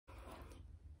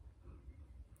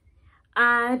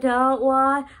I don't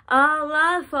want a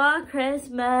lot for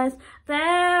Christmas.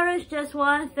 There is just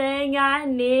one thing I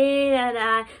need, and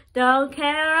I don't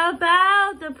care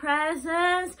about the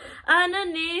presents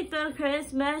underneath the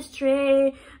Christmas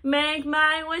tree. Make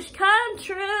my wish come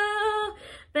true.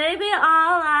 Baby,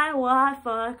 all I want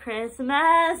for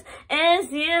Christmas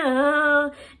is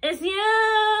you,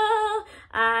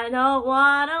 I don't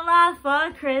want a lot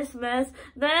for Christmas.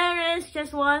 There is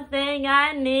just one thing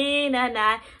I need, and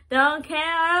I don't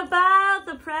care about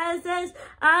the presents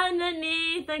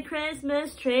underneath the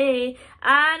Christmas tree.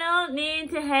 I don't need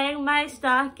to hang my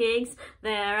stockings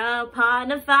there upon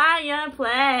the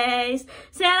fireplace.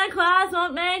 Santa Claus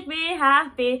won't make me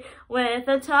happy with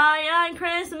a toy on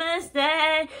Christmas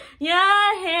Day.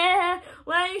 You're here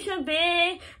where you should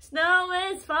be. Snow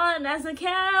is falling as the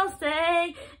carols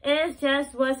sing. It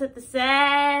just wasn't the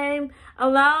same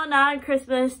alone on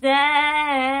Christmas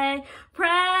Day.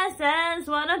 Presents,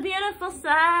 what a beautiful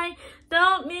sight.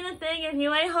 Don't mean a thing if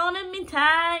you ain't holding me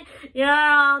tight. You're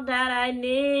all that I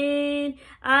need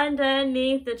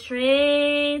underneath the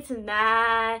tree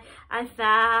tonight. I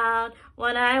found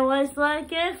what I was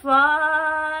looking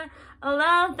for. A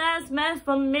love that's meant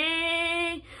for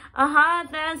me. A heart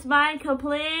that's mine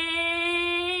completely.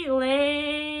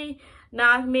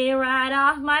 Knock me right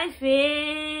off my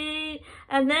feet.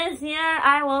 And this year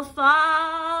I will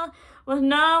fall with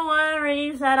no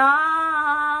worries at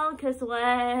all. 'Cause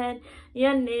when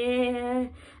you're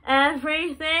near,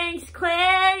 everything's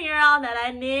clear. You're all that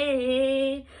I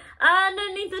need.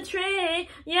 Underneath the tree,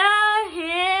 you're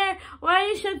here where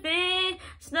you should be.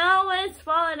 Snow is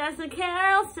falling as the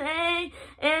carols sing.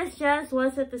 It just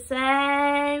wasn't the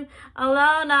same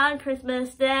alone on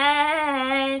Christmas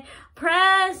Day.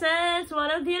 Presents,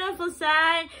 what a beautiful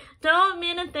sight. Don't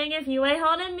mean a thing if you ain't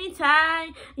holding me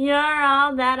tight. You're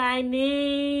all that I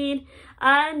need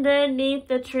underneath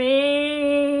the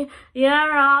tree.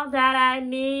 You're all that I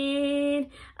need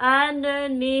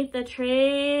underneath the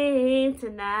tree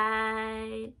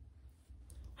tonight.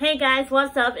 Hey guys,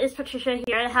 what's up? It's Patricia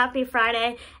here, and happy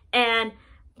Friday. And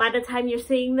by the time you're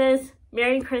seeing this,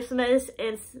 Merry Christmas.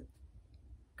 It's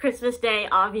Christmas Day,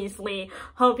 obviously.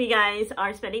 Hope you guys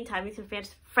are spending time with your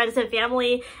friends and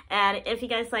family. And if you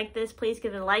guys like this, please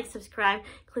give it a like, subscribe,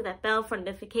 click that bell for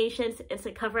notifications. It's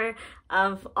a cover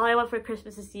of All I Want for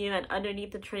Christmas Is You and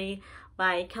Underneath the Tree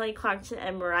by Clarkson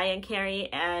and Mariah Carey.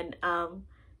 And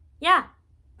yeah,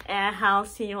 and I'll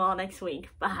see you all next week.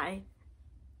 Bye.